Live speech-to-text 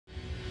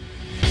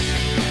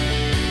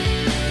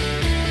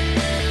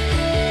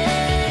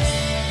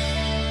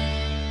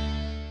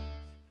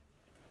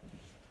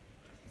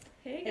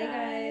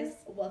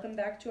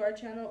welcome back to our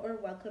channel, or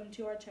welcome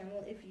to our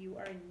channel if you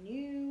are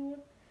new.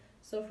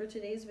 So for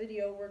today's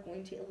video, we're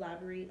going to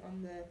elaborate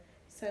on the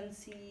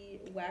Scentsy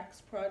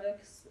wax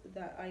products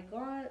that I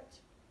got,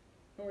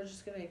 and we're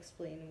just going to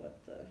explain what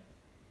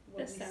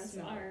the scents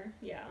are,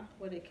 yeah.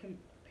 What it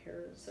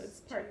compares. So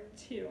it's part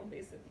 2,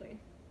 basically.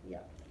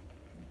 Yeah.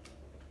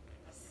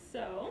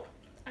 So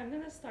I'm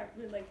going to start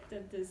with like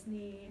the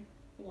Disney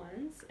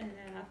ones, and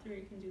then after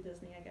you can do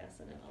Disney, I guess,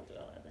 and then I'll do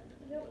Aladdin,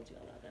 and then we'll do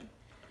Aladdin.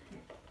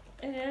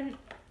 And then,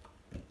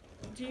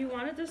 do you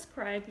want to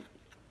describe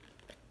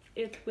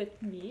it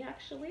with me,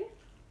 actually?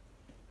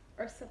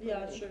 Or separately?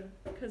 Yeah, sure.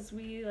 Because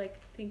we, like,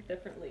 think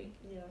differently.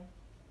 Yeah.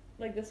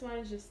 Like, this one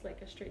is just,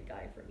 like, a straight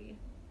guy for me.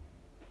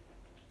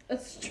 A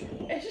straight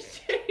guy?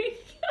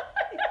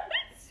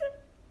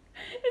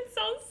 It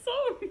sounds so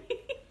mean.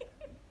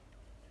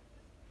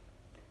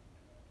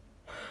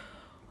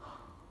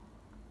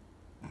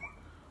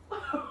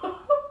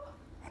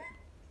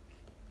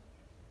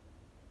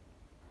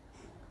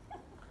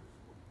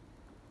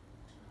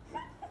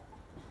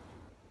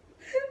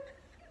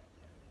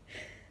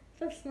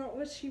 That's not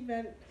what she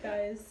meant,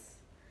 guys.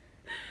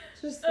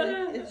 Just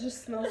like, it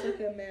just smells like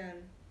a man.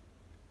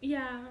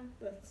 Yeah.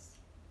 That's,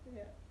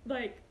 yeah.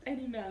 Like,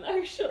 any man,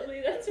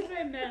 actually. That's what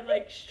I meant.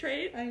 Like,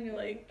 straight. I know.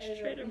 Like,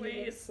 straight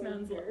away it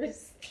smells like...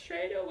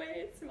 Straight away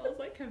it smells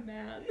like a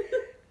man.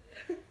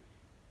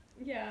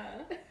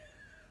 Yeah.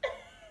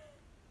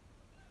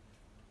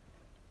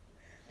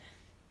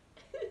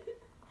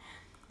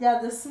 Yeah,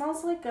 this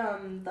smells like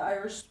the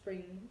Irish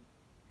Spring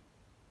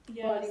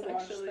yes, body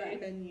wash actually. that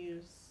men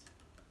use.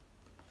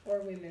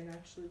 Or women,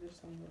 actually. There's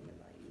some women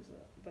that use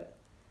it. But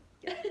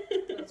yeah,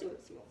 that's what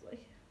it smells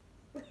like.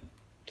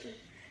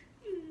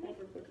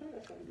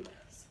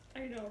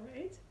 I know,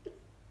 right?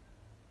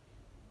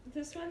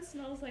 This one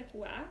smells like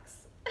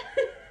wax.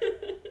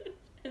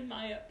 In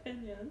my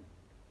opinion.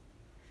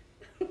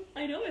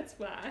 I know it's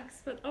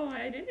wax, but oh,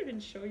 I didn't even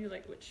show you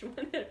like which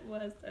one it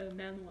was, a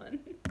man one.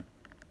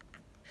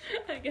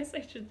 I guess I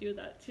should do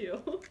that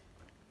too.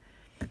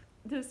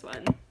 This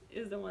one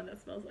is the one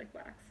that smells like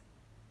wax.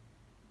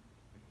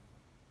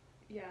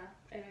 Yeah,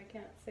 and I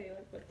can't say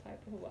like what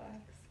type of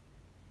wax.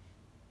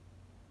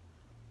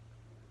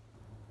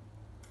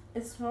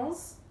 It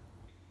smells...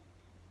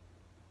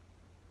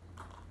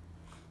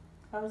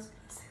 I was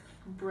gonna say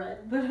like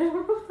bread, but I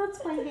don't know if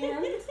that's my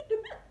hand. It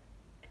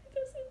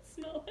doesn't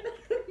smell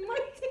like my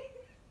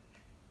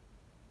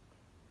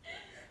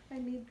I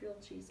made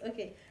grilled cheese.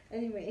 Okay,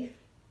 anyway.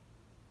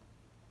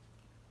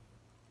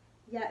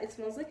 Yeah, it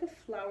smells like a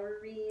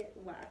flowery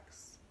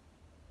wax.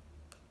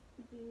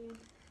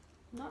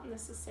 Not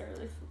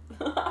necessarily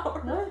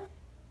flower. What?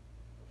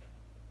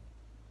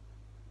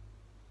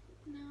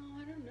 No,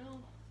 I don't know.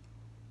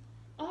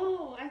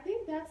 Oh, I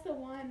think that's the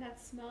one that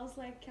smells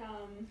like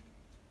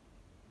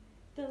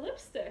the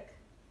lipstick.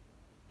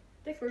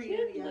 The For kid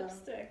you, yeah.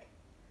 lipstick.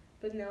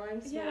 But now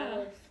I'm smelling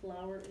like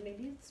flower.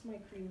 Maybe it's my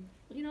cream.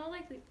 You know,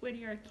 like when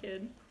you're a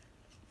kid,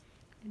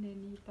 and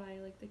then you buy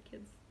like the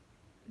kids'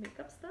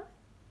 makeup stuff.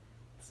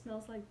 It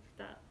smells like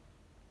that,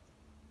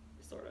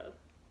 sort of,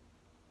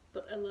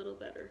 but a little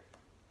better.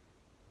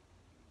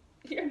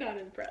 You're not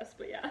impressed,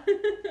 but yeah.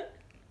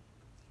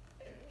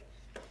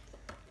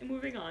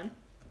 Moving on.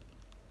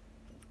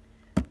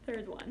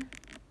 Third one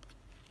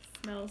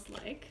smells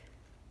like.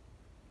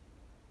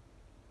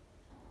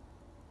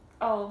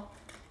 Oh,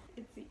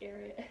 it's the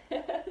Airhead.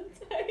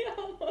 I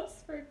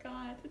almost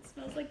forgot. It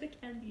smells like the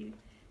candy,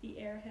 the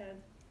Airhead.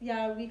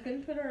 Yeah, we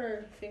couldn't put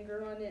our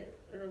finger on it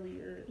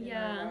earlier in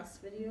our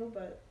last video,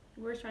 but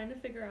we're trying to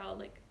figure out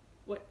like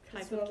what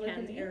type of candy. It smells like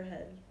an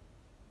Airhead.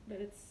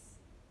 But it's...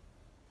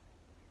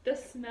 The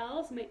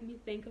smells make me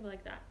think of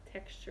like that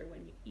texture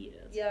when you eat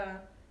it. Yeah.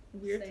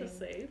 Weird to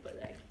say, but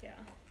like, yeah.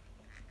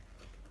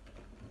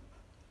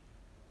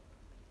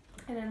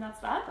 And then that's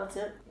that. That's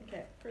it.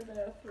 Okay. For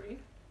the 3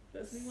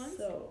 Disney ones.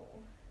 So,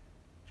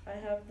 I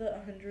have the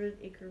 100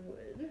 Acre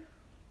Wood.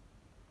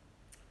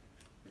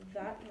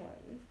 That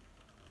one.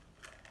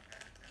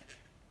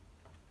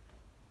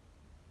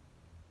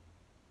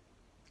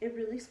 It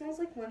really smells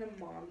like when a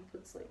mom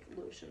puts like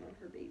lotion on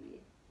her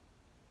baby.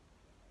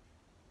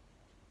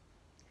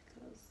 It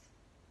does.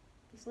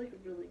 It's like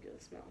a really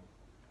good smell.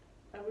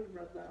 I would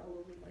rub that all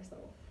over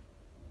myself.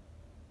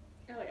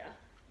 Oh yeah.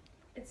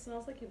 It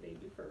smells like a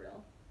baby for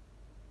real.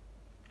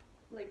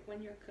 Like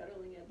when you're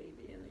cuddling a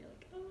baby and you're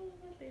like, oh,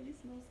 my baby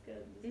smells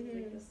good. This is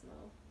like the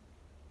smell.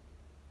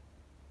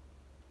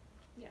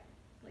 Yeah,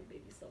 like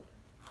baby soap.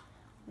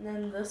 And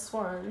then this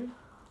one,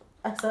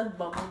 I said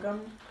bubblegum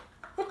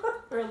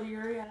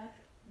earlier, yeah.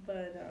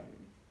 But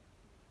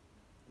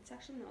it's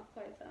actually not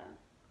quite that.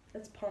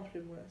 It's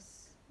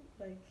pamplemousse,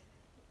 like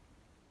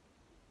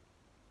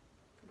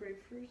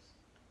grapefruit.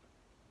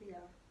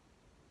 Yeah,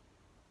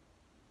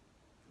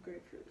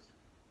 grapefruit.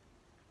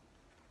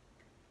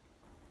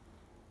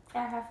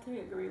 I have to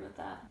agree with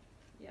that.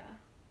 Yeah.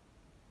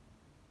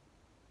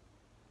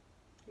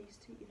 I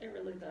used to eat it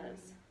really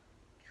does.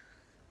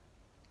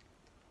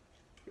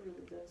 It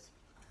really does.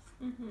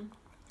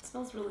 It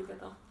smells really good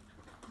though.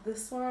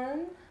 This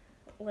one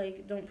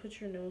like, don't put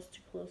your nose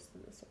too close to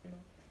this one.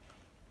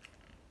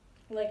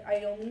 Like,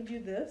 I only do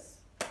this.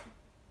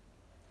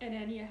 And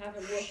then you have a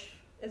woof.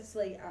 It's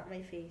like at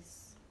my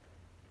face.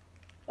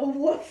 A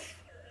woof.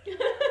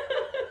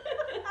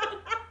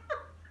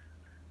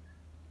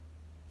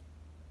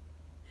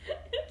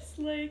 It's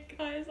like,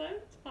 guys, I'm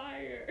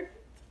tired.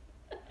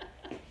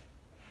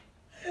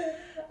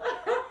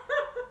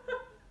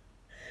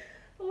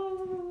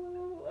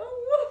 Oh, a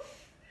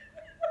woof.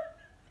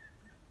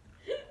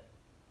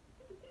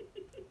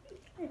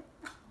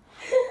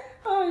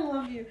 Oh, I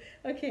love you.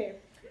 Okay,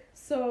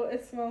 so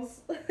it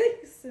smells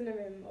like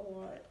cinnamon a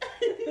lot.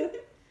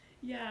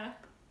 Yeah.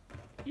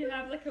 You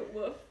have like a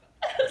woof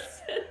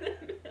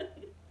cinnamon.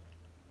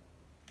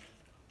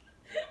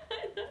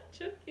 I'm not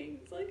joking.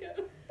 It's like a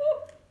woof.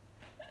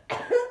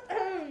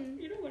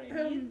 You know what I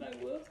mean by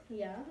woof?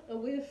 Yeah, a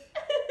whiff.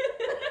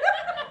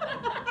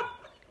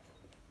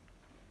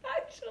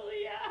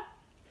 Actually, yeah.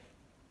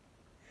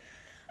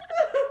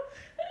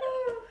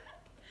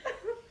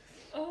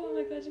 Oh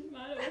my god, jag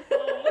med det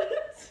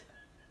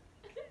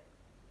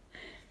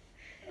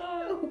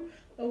Oh,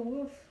 a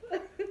woof.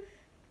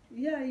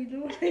 Yeah, you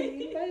know what I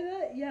mean by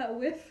that? Yeah, a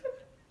whiff.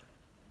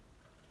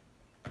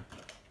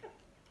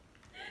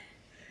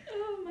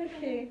 Oh my god.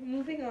 Okay,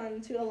 moving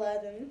on to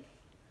Aladdin.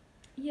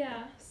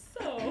 Yeah,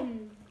 so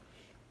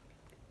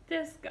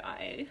this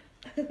guy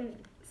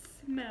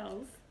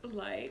smells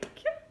like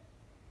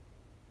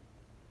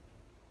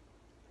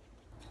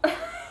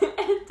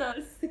it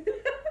does. It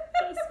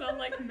does smell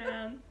like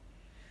man.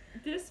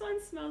 This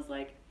one smells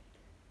like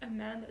a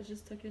man that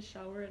just took a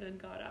shower and then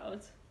got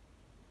out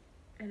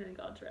and then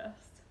got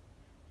dressed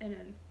and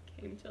then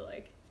came to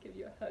like give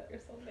you a hug or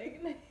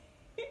something.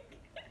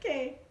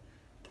 Okay.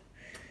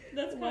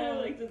 That's kind of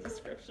like the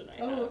description I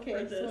have Oh, okay,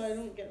 for this. so I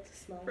don't get to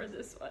smell. For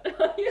this one. I'm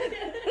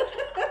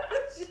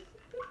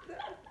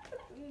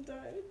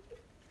done.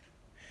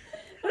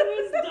 I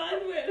was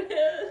done with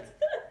it.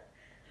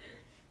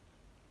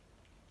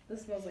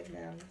 This smells like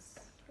man's.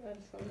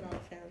 I'm not a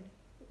fan.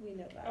 We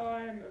know that. Oh,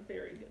 I'm a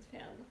very good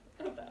fan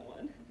of that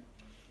one.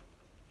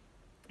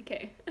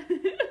 Okay,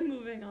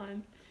 moving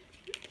on.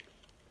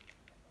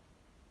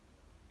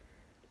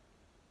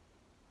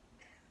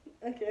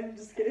 Okay, I'm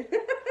just kidding.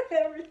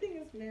 Everything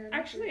is man.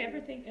 Actually,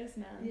 everything is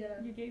man.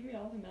 Yeah. You gave me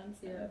all the man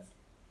scents. Yeah.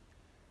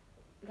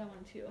 That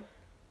one too.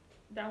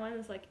 That one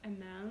is like a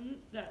man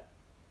that,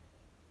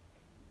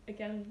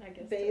 again, I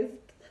guess,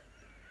 Bathed.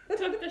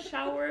 took the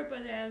shower,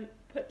 but then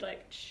put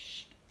like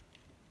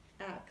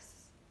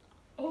Axe.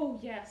 Oh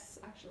yes,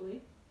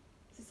 actually.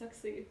 C'est ça que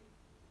c'est.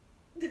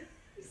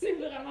 C'est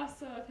vraiment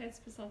ça, t'as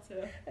pu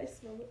sentir. I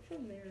smell it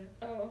from there.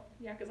 Oh,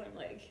 yeah, because I'm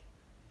like...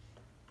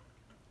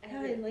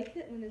 Yeah, I like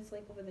it when it's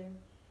like over there.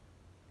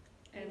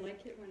 I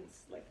like it when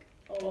it's like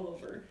all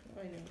over.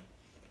 I know.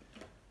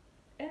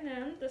 And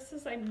then this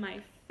is like my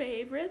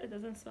favorite. It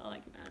doesn't smell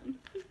like man,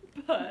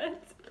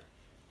 but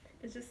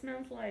it just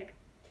smells like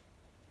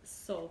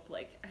soap.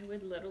 Like I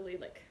would literally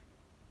like,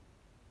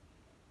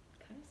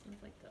 kind of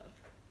smells like Dove,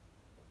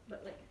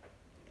 but like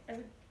I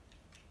don't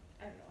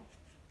know,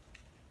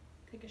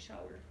 take a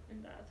shower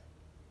in that.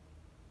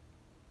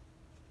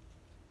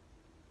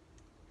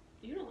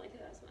 You don't like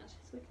it as much.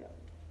 It's like a.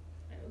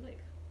 I would like.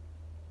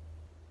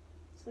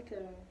 It's like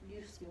a.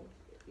 You smoke.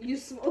 You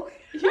smoke.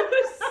 You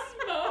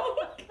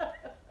smoke.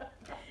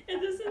 It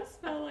doesn't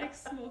smell like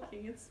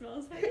smoking. It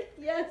smells like.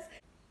 Yes.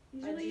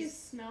 Usually you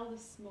smell the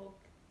smoke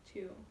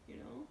too, you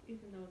know,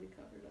 even though they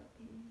covered up.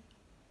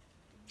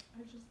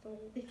 I just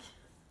don't like it.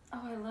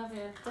 Oh, I love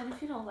it. But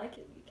if you don't like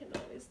it, you can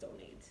always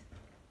donate.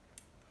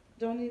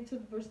 Donate to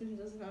the person who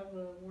doesn't have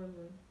a warm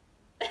room.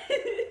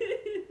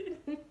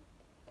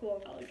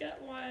 Cool. I'll get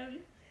one.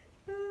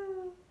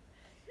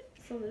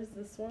 So there's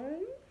this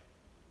one.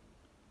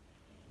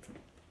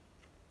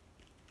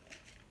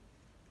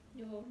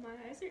 Yo, my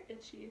eyes are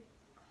itchy.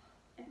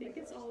 I think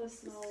it's gosh, all the this is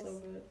smells. so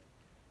good.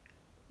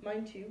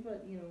 Mine too,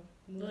 but you know,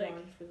 move Like-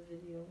 on for the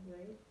video,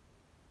 right?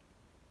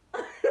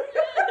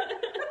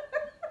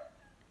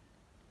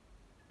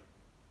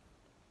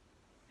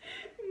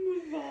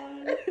 Move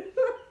on.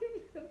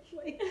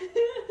 Like,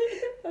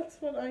 that's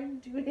what I'm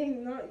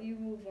doing, not you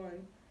move on. What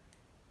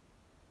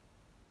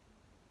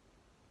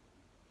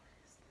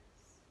is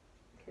this?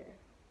 Okay.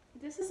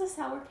 This is a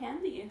sour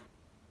candy.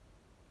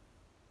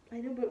 I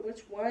know, but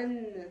which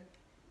one?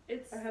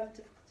 It's I have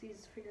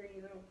difficulties figuring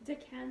it out. the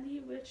candy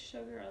with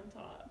sugar on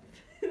top.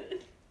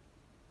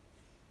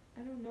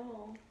 I don't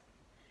know.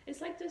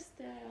 It's like just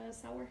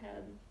sour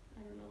head.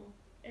 I don't know.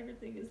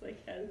 Everything is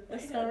like head. in A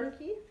my sour head.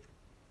 key?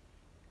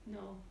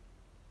 No.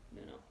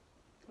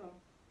 Oh.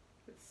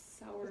 It's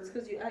sour. It's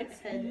because you add It's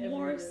head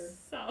more everywhere.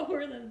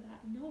 sour than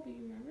that. No, but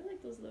you remember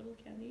like those little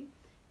candy?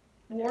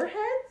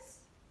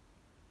 Warheads?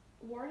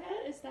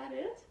 Warhead? Is that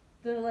it?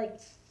 The like.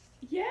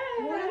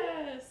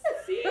 Yes!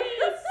 See,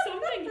 it's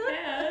something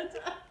head.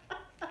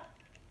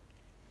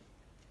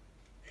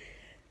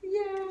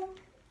 Yeah,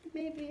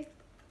 maybe.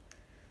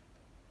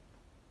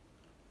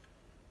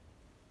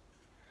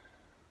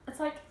 It's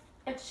like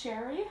a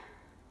cherry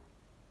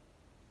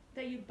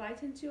that you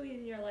bite into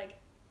and you're like,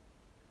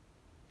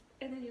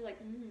 And then you're like,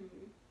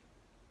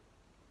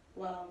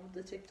 Wow,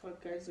 the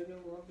TikTok guys are gonna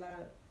love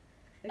that.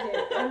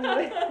 Okay,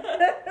 anyway,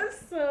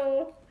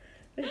 so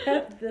we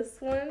have this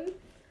one.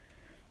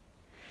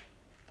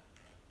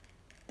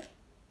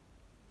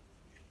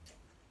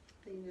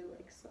 I need to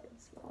like side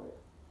smell it.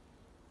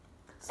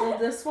 So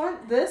this one,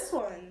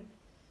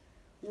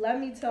 let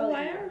me tell you.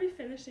 why are we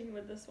finishing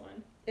with this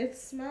one? It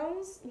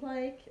smells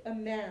like a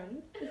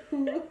man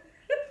who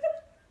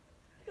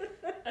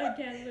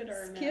Again with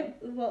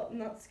our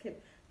not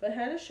skip, but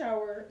had a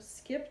shower,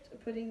 skipped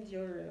putting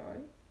deodorant on,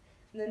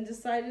 and then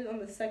decided on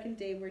the second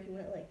day where he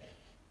went like,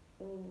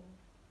 oh.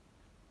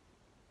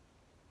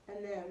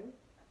 And then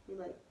he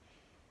like,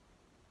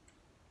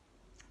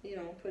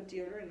 put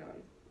deodorant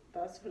on.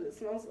 That's what it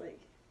smells like.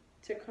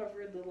 To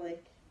cover the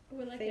like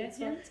with like faint a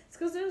smell. hint. It's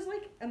because there's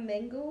like a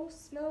mango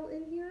smell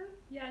in here.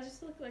 Yeah, it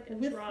just looked like a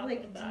With drop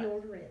like of that.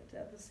 deodorant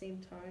at the same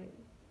time.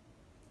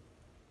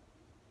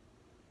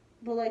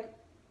 But like,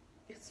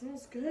 it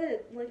smells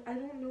good. Like, I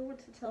don't know what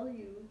to tell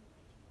you.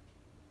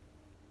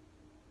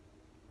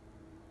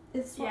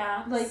 It's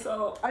like,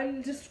 so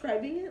I'm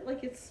describing it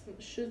like it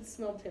should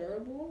smell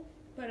terrible,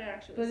 but it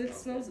actually it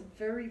smells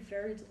very,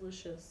 very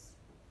delicious.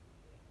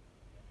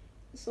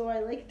 So I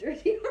like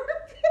dirty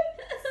armpits.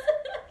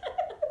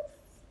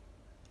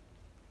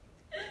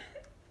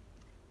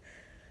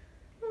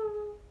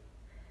 Oh,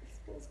 it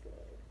smells good.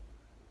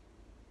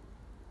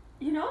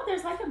 You know,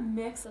 there's like a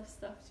mix of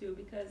stuff too,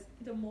 because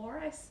the more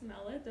I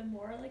smell it, the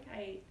more like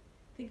I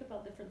think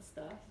about different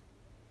stuff.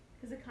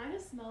 Because it kind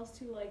of smells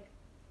too like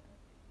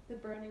the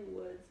burning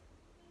wood.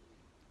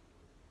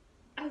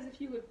 As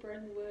if you would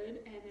burn wood,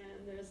 and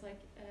then there's like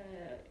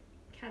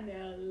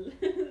cannelle,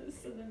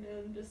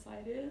 cinnamon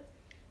beside it,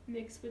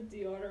 mixed with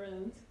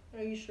deodorant.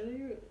 Are you sure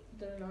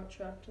they're not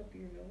trapped up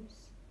your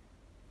nose?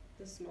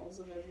 The smells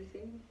of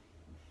everything?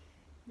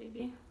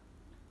 Maybe.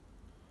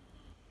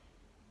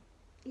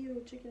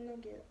 Ew, chicken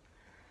nugget.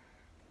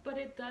 But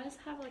it does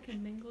have like a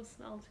mango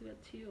smell to it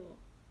too.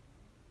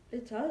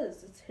 It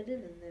does. It's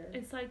hidden in there.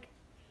 It's like,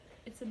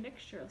 it's a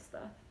mixture of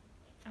stuff.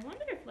 I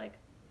wonder if like,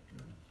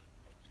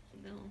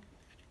 no.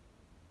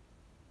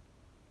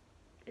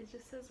 It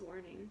just says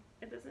warning.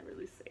 It doesn't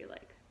really say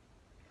like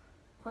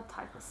what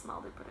type of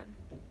smell they put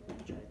in. Let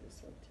me try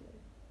this out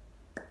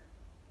too.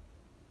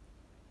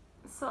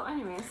 So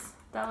anyways,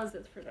 that was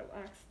it for the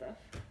wax stuff.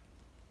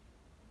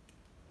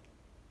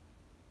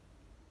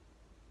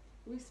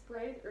 We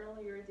sprayed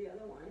earlier the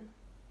other one.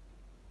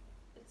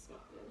 It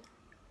smelled good.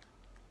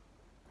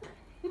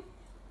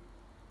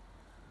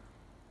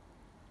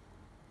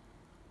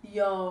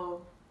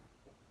 Yo,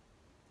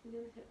 You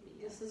didn't hit me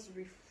yet. this is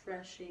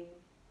refreshing.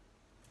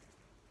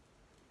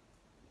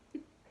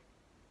 It's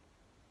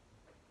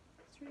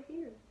right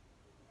here.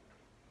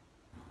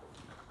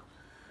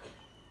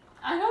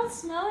 I don't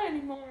smell it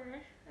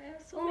anymore. I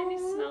have so many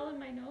Aw. smell in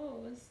my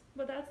nose.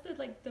 But that's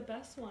the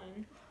best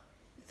one.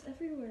 It's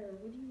everywhere.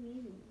 What do you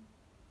mean?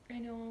 I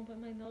know, but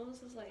my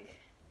nose is like,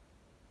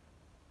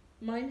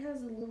 Mine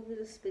has a little bit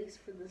of space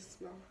for this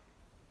smell.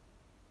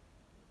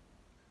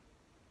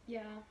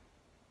 yeah.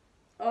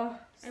 Oh,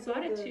 I so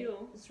bought it good.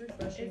 too. It's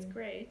refreshing. It's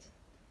great.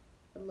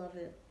 I love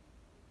it.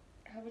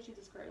 How would you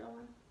describe that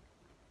one?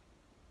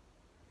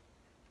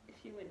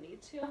 If you would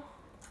need to.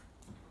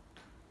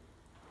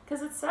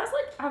 Because it says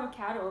like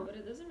avocado, but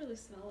it doesn't really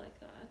smell like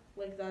that.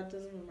 Like, that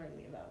doesn't remind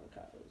me of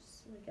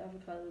avocados. Like,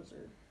 avocados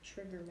are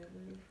trigger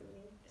memory for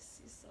me.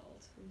 Sea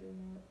salt. And they're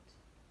not.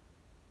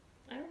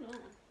 I don't know.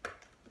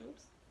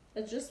 Oops.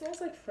 It just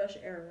smells like fresh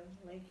air.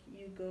 Like,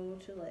 you go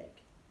to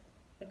like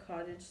a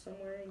cottage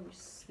somewhere and you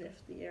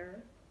sniff the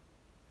air.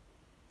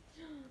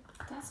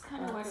 That's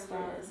kind of what That's it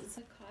fine. is. It's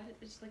a cottage.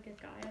 It's like a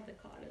guy at the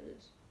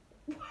cottage.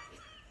 What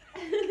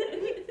are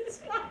you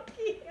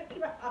talking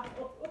about?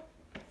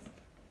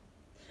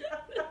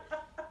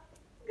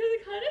 Because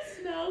it kind of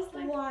smells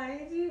like.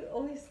 Why do you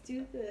always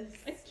do this?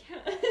 I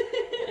can't. The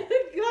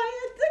guy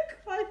at the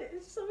cottage.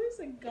 It's always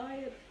a guy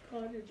at the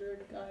cottage or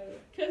a guy.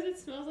 Because it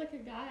smells like a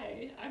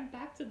guy. I'm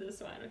back to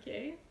this one,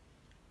 okay?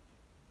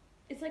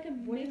 It's like a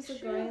What does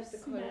mixture a guy of at the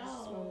cottage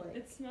smell. smell like?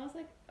 It smells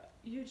like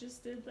you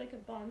just did like a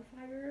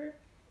bonfire,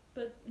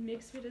 but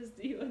mixed with his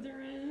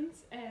deodorant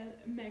and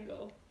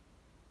mango.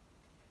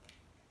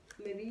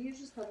 Maybe you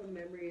just have a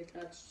memory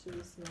attached to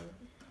the smell.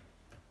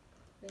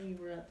 And you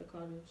were at the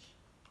cottage.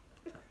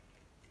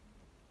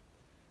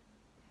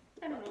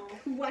 I don't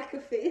know. Whack a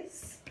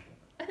face.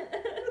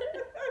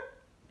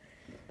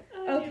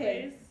 Anyways.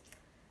 Okay.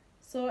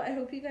 So I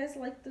hope you guys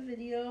liked the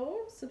video.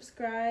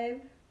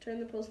 Subscribe. Turn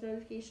the post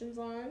notifications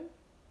on.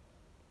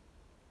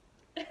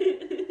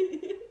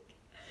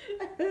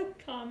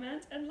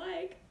 Comment and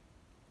like.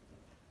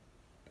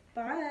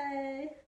 Bye.